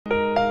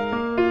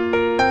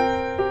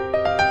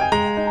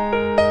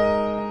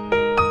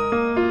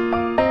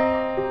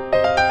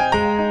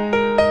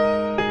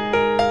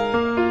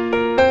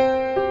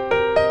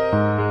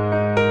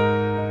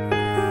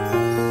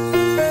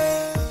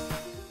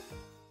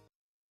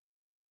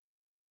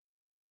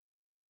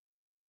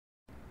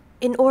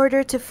In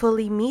order to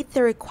fully meet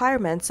the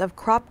requirements of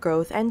crop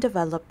growth and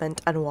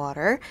development on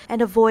water, and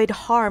avoid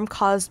harm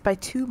caused by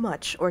too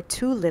much or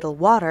too little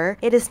water,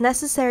 it is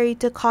necessary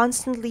to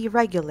constantly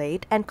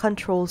regulate and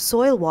control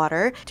soil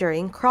water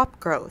during crop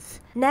growth.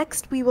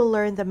 Next, we will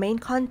learn the main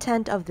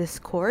content of this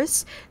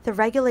course, the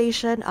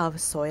regulation of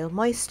soil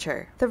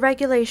moisture. The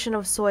regulation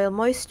of soil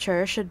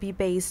moisture should be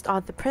based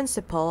on the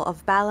principle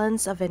of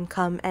balance of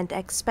income and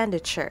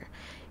expenditure.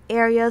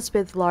 Areas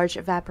with large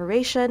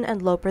evaporation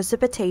and low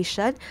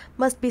precipitation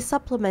must be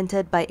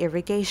supplemented by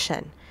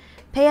irrigation.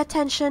 Pay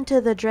attention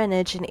to the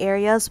drainage in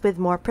areas with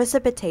more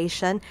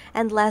precipitation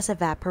and less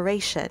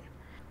evaporation.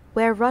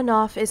 Where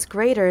runoff is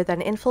greater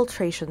than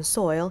infiltration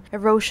soil,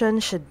 erosion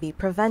should be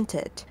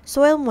prevented.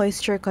 Soil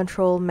moisture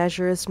control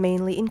measures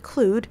mainly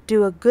include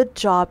do a good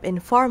job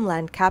in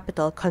farmland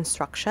capital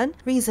construction,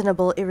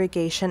 reasonable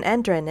irrigation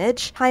and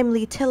drainage,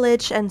 timely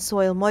tillage and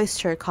soil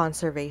moisture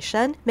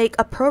conservation, make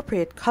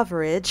appropriate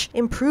coverage,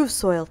 improve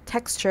soil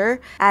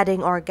texture,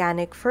 adding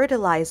organic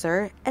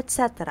fertilizer,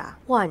 etc.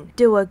 1.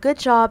 Do a good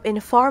job in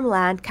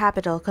farmland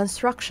capital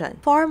construction.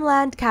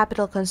 Farmland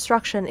capital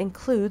construction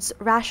includes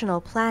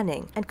rational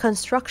planning and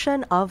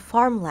construction of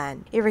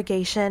farmland,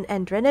 irrigation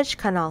and drainage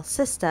canal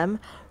system,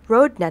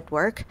 road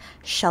network,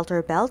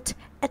 shelter belt,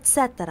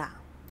 etc.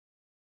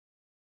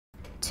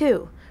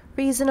 2.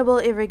 Reasonable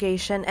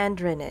irrigation and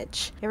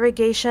drainage.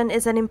 Irrigation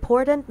is an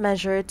important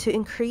measure to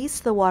increase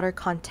the water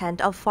content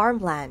of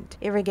farmland.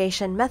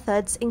 Irrigation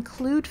methods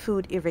include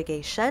food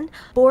irrigation,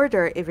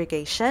 border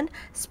irrigation,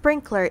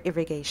 sprinkler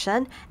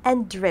irrigation,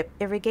 and drip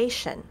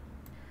irrigation.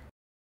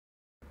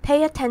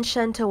 Pay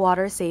attention to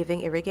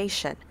water-saving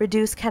irrigation,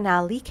 reduce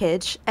canal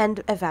leakage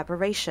and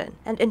evaporation,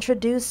 and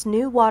introduce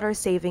new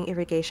water-saving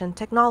irrigation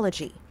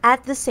technology.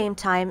 At the same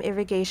time,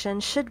 irrigation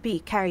should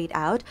be carried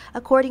out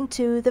according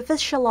to the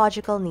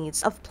physiological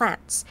needs of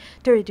plants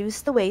to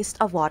reduce the waste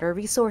of water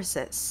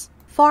resources.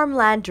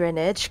 Farmland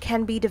drainage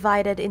can be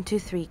divided into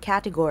 3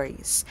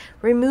 categories: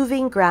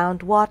 removing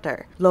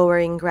groundwater,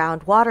 lowering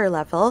groundwater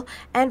level,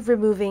 and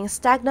removing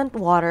stagnant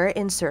water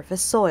in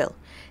surface soil.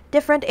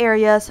 Different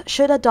areas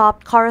should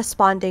adopt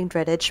corresponding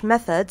drainage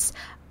methods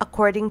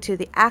according to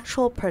the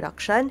actual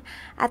production.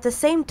 At the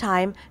same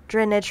time,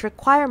 drainage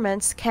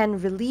requirements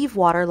can relieve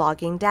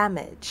waterlogging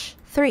damage.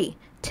 3.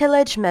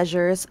 Tillage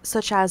measures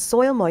such as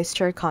soil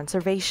moisture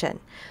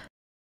conservation,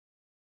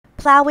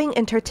 plowing,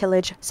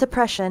 intertillage,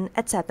 suppression,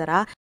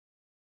 etc.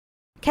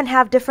 can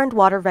have different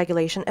water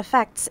regulation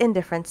effects in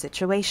different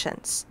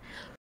situations.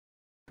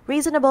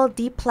 Reasonable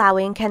deep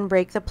plowing can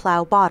break the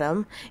plow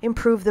bottom,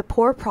 improve the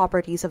pore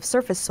properties of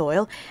surface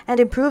soil, and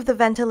improve the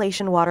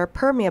ventilation, water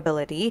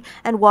permeability,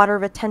 and water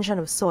retention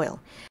of soil.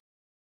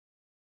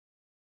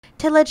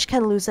 Tillage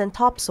can loosen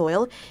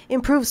topsoil,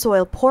 improve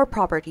soil pore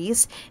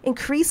properties,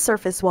 increase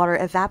surface water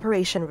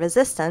evaporation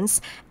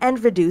resistance,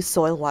 and reduce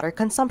soil water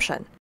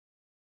consumption.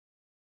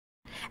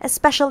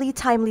 Especially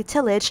timely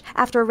tillage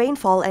after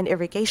rainfall and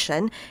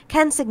irrigation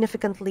can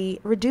significantly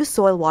reduce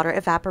soil water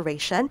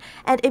evaporation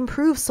and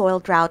improve soil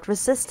drought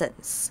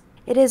resistance.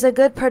 It is a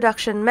good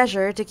production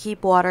measure to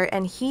keep water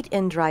and heat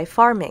in dry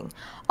farming.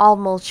 All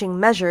mulching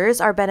measures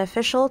are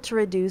beneficial to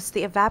reduce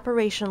the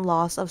evaporation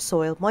loss of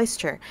soil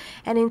moisture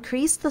and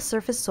increase the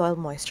surface soil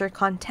moisture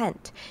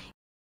content.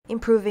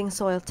 Improving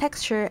soil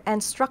texture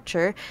and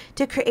structure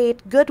to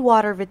create good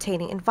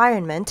water-retaining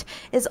environment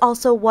is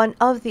also one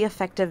of the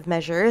effective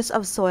measures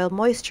of soil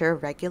moisture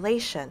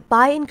regulation.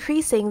 By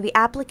increasing the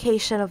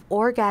application of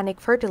organic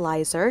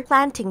fertilizer,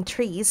 planting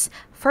trees,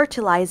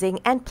 fertilizing,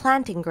 and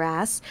planting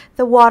grass,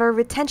 the water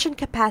retention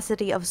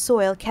capacity of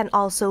soil can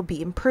also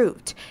be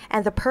improved,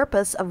 and the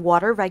purpose of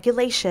water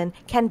regulation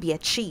can be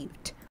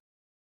achieved.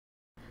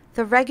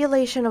 The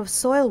regulation of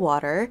soil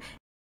water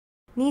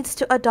needs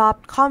to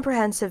adopt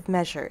comprehensive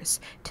measures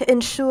to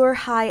ensure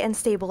high and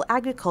stable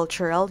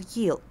agricultural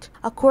yield,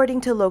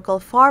 according to local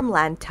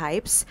farmland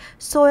types,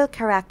 soil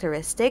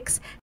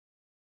characteristics,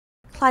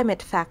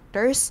 climate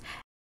factors,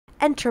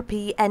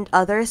 entropy, and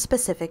other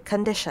specific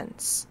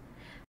conditions.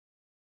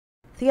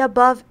 The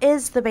above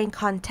is the main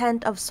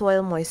content of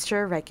soil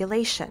moisture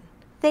regulation.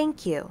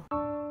 Thank you.